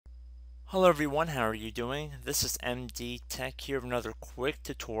Hello everyone, how are you doing? This is MD Tech here with another quick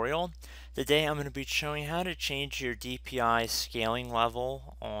tutorial. Today I'm going to be showing how to change your DPI scaling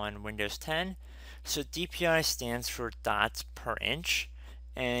level on Windows 10. So DPI stands for dots per inch,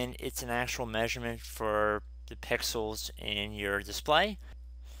 and it's an actual measurement for the pixels in your display.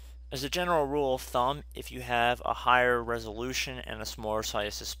 As a general rule of thumb, if you have a higher resolution and a smaller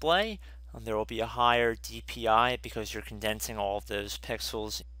size display, there will be a higher DPI because you're condensing all of those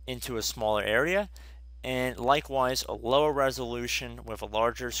pixels into a smaller area. And likewise, a lower resolution with a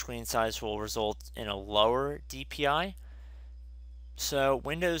larger screen size will result in a lower DPI. So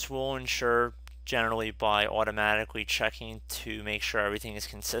Windows will ensure generally by automatically checking to make sure everything is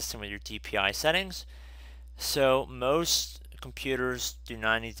consistent with your DPI settings. So most computers do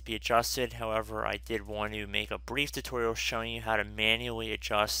not need to be adjusted. However, I did want to make a brief tutorial showing you how to manually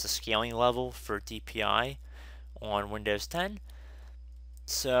adjust the scaling level for DPI on Windows 10.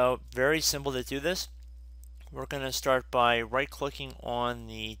 So very simple to do this. We're going to start by right-clicking on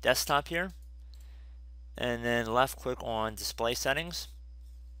the desktop here, and then left-click on Display Settings.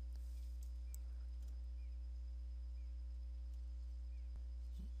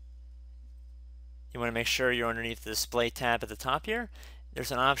 You want to make sure you're underneath the Display tab at the top here.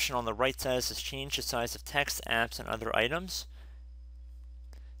 There's an option on the right side that says Change the size of text, apps, and other items.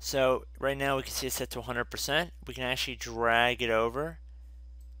 So right now we can see it's set to 100%. We can actually drag it over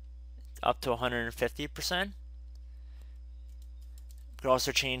up to 150%. We could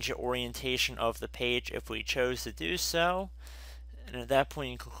also change the orientation of the page if we chose to do so. And at that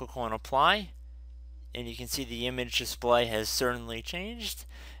point you can click on Apply, and you can see the image display has certainly changed.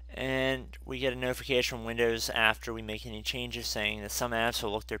 And we get a notification from Windows after we make any changes saying that some apps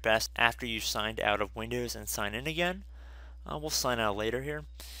will look their best after you've signed out of Windows and sign in again. We'll sign out later here.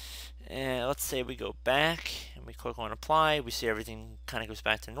 And let's say we go back and we click on Apply. We see everything kind of goes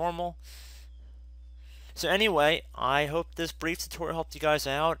back to normal. So anyway, I hope this brief tutorial helped you guys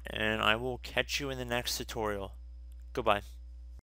out, and I will catch you in the next tutorial. Goodbye.